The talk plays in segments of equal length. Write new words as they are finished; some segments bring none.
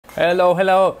Hello,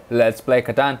 hello, let's play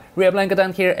Catan. We are playing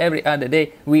Catan here every other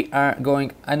day. We are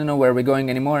going, I don't know where we're going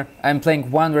anymore. I'm playing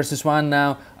 1 versus 1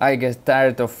 now. I get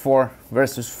tired of 4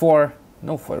 versus 4.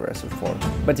 No 4 versus 4,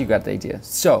 but you got the idea.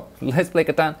 So, let's play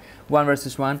Catan 1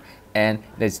 versus 1 and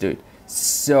let's do it.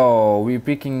 So, we're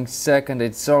picking second,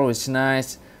 it's always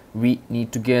nice. We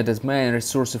need to get as many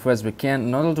resources as we can.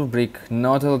 Not a lot of brick,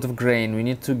 not a lot of grain. We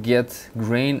need to get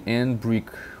grain and brick,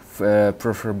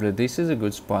 preferably. This is a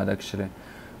good spot actually.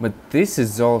 But this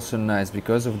is also nice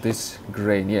because of this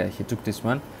grain. Yeah, he took this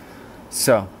one.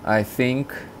 So, I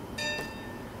think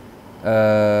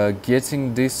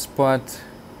getting this spot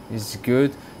is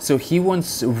good. So, he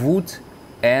wants wood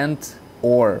and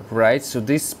ore, right? So,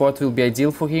 this spot will be ideal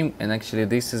for him. And actually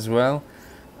this as well.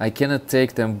 I cannot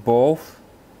take them both,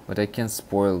 but I can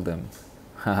spoil them.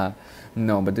 Haha.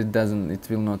 No, but it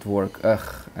will not work.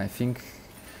 Ugh, I think...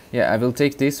 Yeah, I will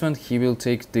take this one, he will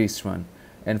take this one.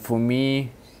 And for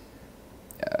me...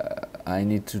 I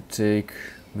need to take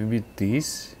maybe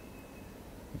this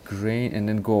grain and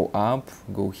then go up,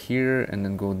 go here and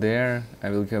then go there. I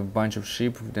will have a bunch of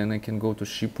sheep, then I can go to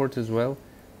Sheepport as well.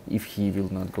 If he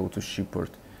will not go to Sheepport.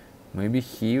 Maybe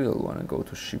he will want to go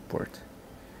to Sheepport.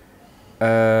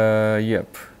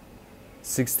 Yep.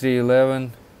 6, 3,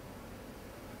 11.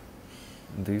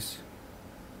 This.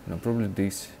 No, probably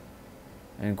this.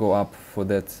 And go up for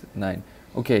that 9.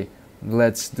 Okay,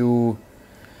 let's do...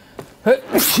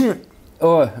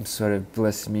 Oh, I'm sorry,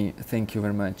 bless me, thank you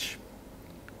very much.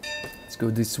 Let's go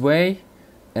this way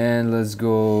and let's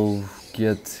go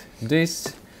get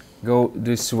this, go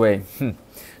this way.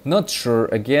 Not sure,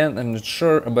 again, I'm not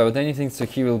sure about anything, so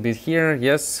he will be here.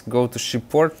 Yes, go to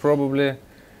Sheepport probably.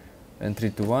 And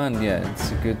 3 to 1, yeah, it's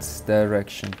a good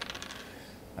direction.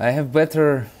 I have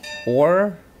better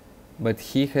ore, but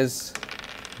he has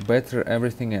better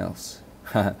everything else.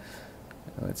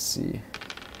 Let's see.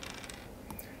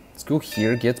 Let's go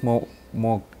here, get more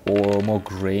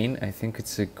grain. I think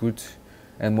it's a good,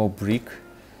 and more brick.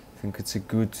 I think it's a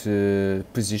good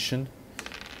position,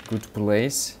 good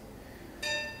place.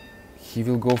 He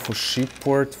will go for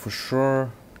Sheepport for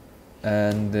sure,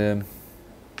 and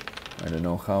I don't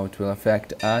know how it will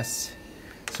affect us.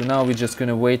 So now we're just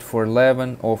gonna wait for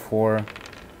 11 or for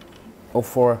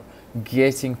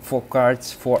getting 4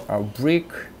 cards for our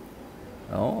brick.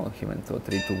 Oh, he went for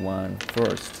 3 to 1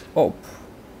 first. Oh.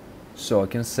 So I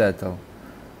can settle.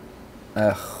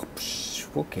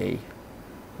 Okay,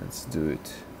 let's do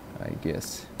it, I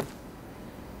guess.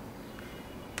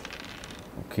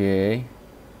 Okay.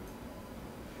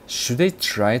 Should I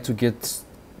try to get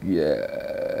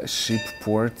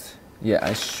Sheepport? Yeah,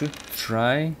 I should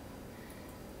try.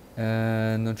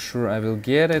 Not sure I will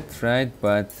get it right,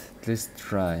 but let's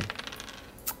try.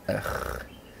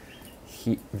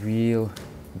 He will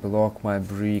block my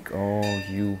brick. Oh,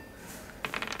 you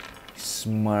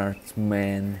smart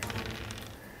man.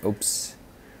 Oops.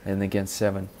 And again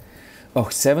 7. Oh,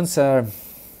 7s are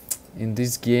in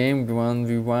this game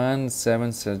 1v1.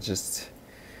 7s are just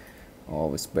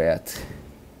always bad.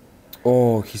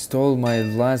 Oh, he stole my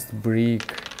last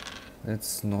brick.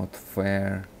 That's not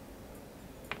fair.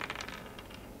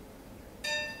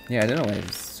 Yeah, I don't know why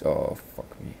it's... Oh,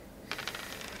 fuck me.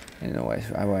 I don't know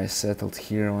why I settled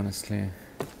here, honestly.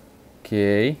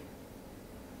 Okay.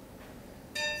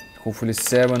 Hopefully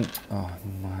 7. Oh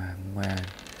man,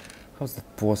 how's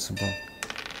that possible?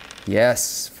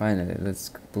 Yes, finally. Let's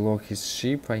block his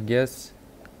sheep, I guess.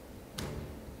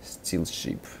 Steal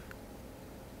sheep.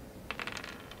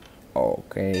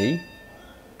 Okay.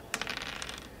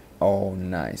 Oh,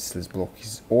 nice. Let's block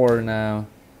his ore now.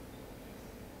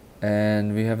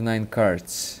 And we have 9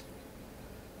 cards.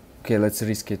 Okay, let's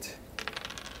risk it.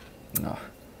 No.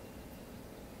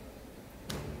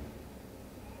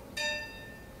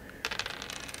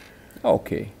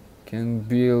 Okay, can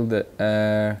build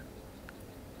a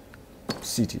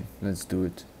city. Let's do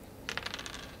it.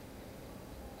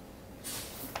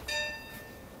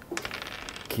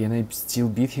 Can I still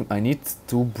beat him? I need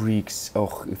 2 bricks.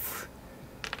 Oh, if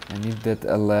I need that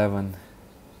 11.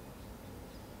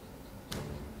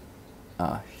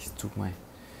 Ah, he took my...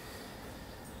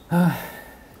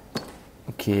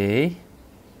 Okay.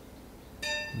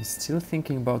 I'm still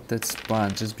thinking about that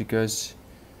spot just because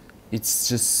it's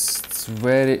just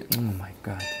very... Oh my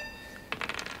god.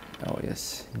 Oh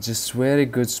yes. Just very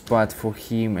good spot for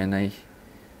him and I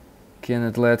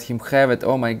cannot let him have it.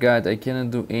 Oh my god, I cannot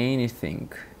do anything.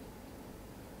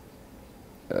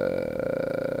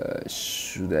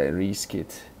 Should I risk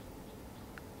it?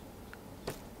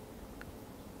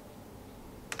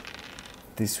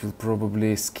 This will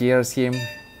probably scare him.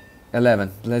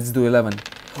 11. Let's do 11.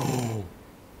 Oh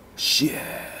shit.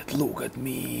 Look at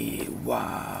me.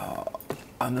 Wow.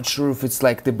 I'm not sure if it's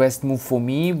like the best move for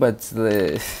me, but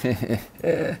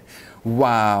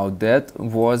wow, that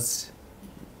was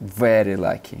very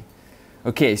lucky.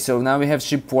 Okay, so now we have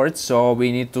ship port, so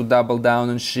we need to double down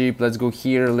on ship. Let's go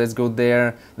here, let's go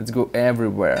there, let's go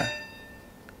everywhere.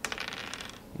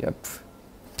 Yep.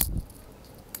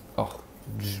 Oh,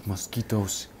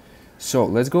 mosquitoes. So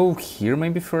let's go here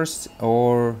maybe first,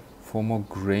 or for more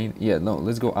grain. Yeah, no,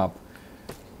 let's go up.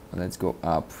 Let's go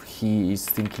up. He is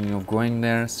thinking of going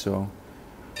there, so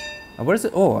where's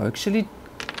it? Oh, I actually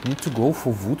need to go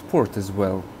for wood port as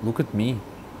well. Look at me.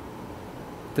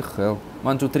 What the hell?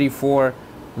 1, 2, 3, 4.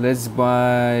 Let's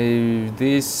buy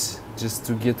this just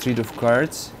to get rid of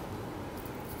cards.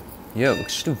 Yeah,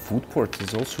 actually wood port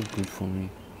is also good for me.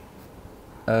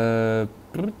 Yeah,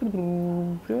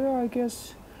 I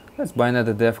guess let's buy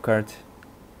another dev card.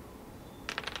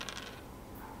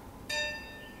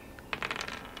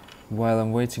 While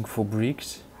I'm waiting for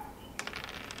bricks.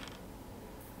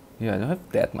 Yeah, I don't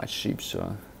have that much sheep,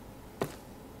 so...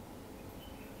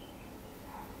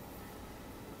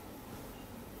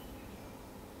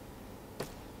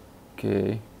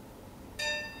 Okay.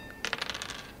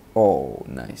 Oh,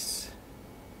 nice.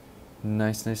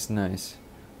 Nice, nice, nice.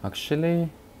 Actually,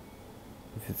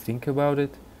 if you think about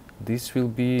it, this will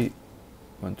be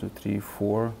 1, 2, 3,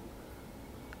 4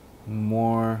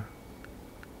 more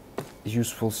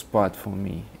useful spot for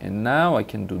me. And now I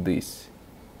can do this.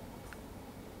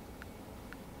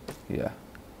 Yeah,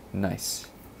 nice.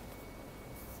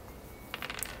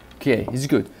 Okay, it's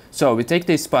good. So we take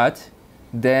this spot,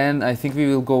 then I think we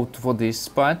will go for this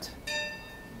spot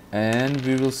and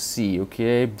we will see.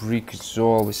 Okay, brick is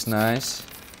always nice.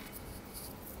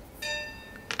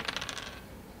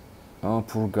 Oh,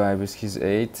 poor guy with his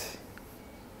 8.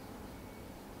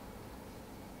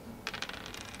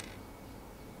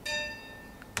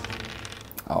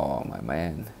 Oh my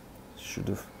man, should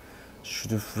have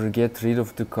get rid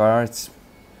of the cards.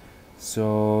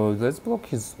 So let's block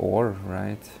his ore,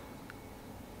 right?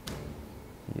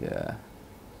 Yeah,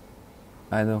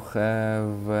 I don't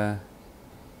have.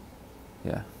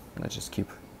 Yeah, let's just keep.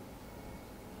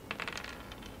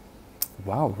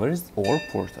 Wow, where is the ore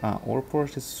port? Ah, ore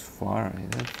port is far.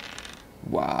 Isn't it?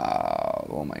 Wow,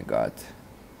 oh my god,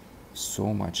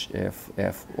 so much F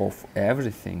of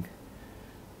everything.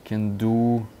 Can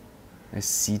do a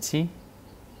city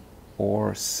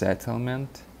or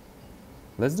settlement.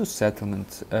 Let's do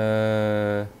settlement.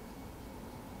 1,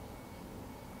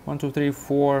 2, 3,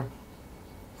 4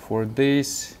 for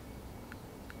this.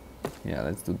 Yeah,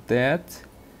 let's do that.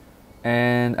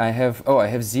 And I have, oh, I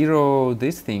have 0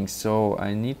 these things, so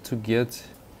I need to get,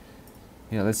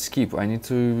 yeah, let's skip. I need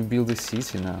to build a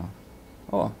city now.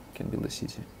 Oh, I can build a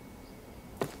city.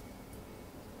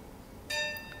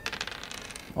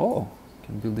 Oh,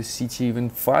 can build the city even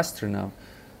faster now.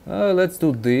 Let's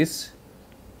do this.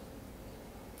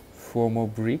 4 more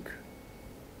brick.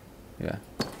 Yeah,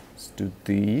 let's do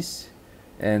this.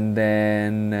 And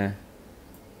then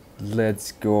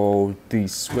let's go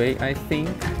this way, I think.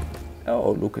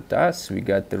 Oh, look at us. We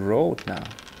got the road now.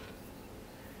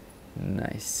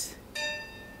 Nice.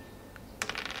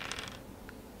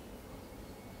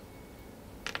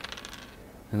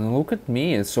 And look at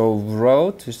me. So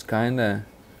road is kind of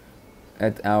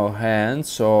at our hand,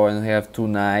 so and we have 2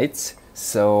 knights,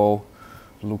 so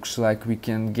looks like we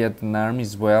can get an army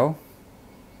as well.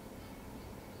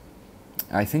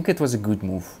 I think it was a good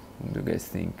move. What do you guys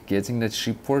think? Getting that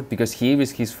ship port, because he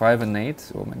with his 5 and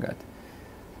 8, oh my god.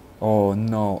 Oh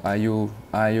no, are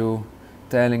you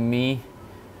telling me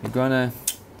you're gonna...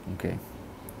 Okay,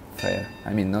 fair.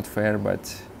 I mean, not fair,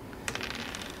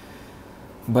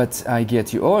 but I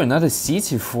get you. Oh, another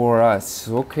city for us.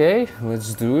 Okay,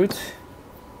 let's do it.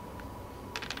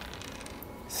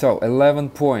 So 11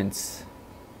 points,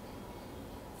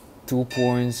 2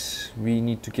 points we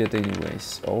need to get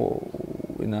anyways. Oh,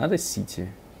 another city,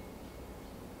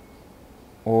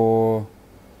 or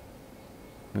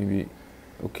maybe,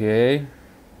 okay.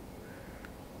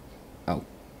 Oh,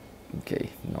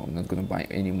 okay, no, I'm not gonna buy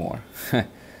anymore.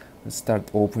 Let's start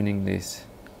opening this.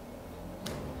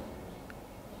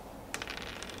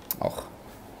 Oh,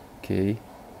 okay.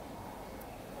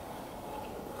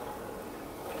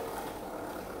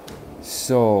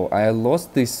 So I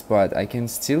lost this spot. I can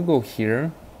still go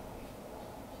here,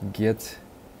 get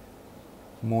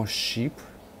more sheep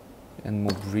and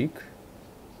more brick.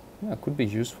 Yeah, could be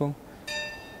useful.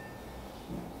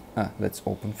 Ah, let's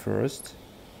open first.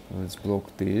 Let's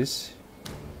block this.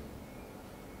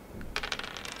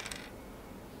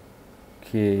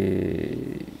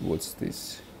 Okay, what's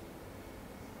this?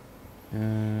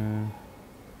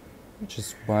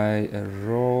 Just buy a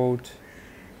road.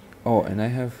 Oh, and I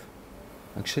have,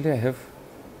 actually I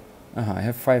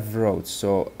have 5 roads,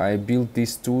 so I built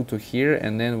these 2 to here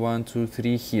and then 1, 2,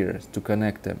 3 here to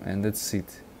connect them, and that's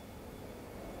it.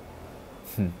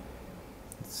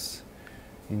 It's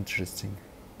interesting.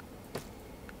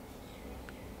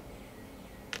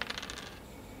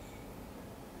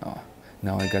 Oh,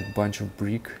 now I got a bunch of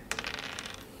brick.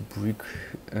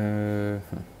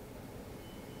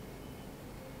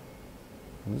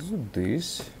 Let's do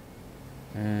this,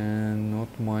 and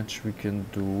not much we can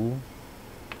do.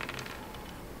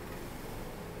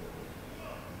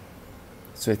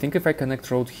 So I think if I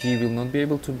connect road, he will not be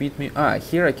able to beat me. Ah,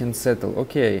 here I can settle.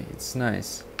 Okay, it's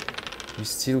nice. We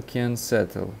still can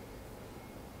settle.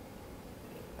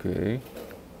 Okay,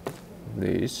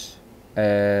 this,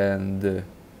 and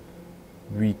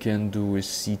we can do a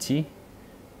city.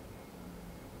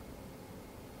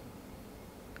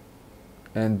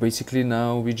 And basically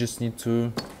now we just need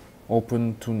to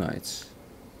open 2 nights.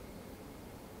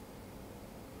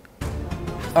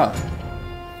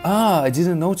 I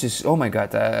didn't notice. Oh my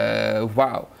god,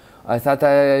 wow. I thought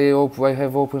I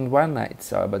have opened 1 night,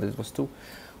 but it was 2.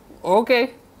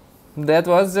 Okay, that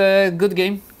was a good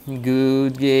game.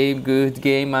 Good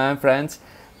game, my friends.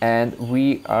 And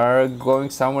we are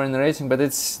going somewhere in the racing, but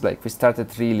it's like we started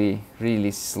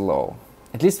really slow.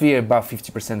 At least we are above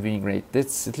 50% winning rate.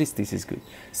 At least this is good.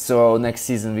 So next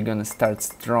season we're gonna start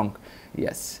strong.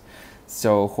 Yes.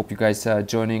 So hope you guys are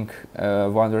joining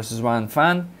 1 versus 1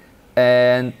 fun.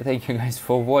 And thank you guys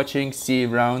for watching. See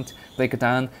you around. Play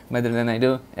Catan better than I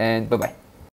do. And bye bye.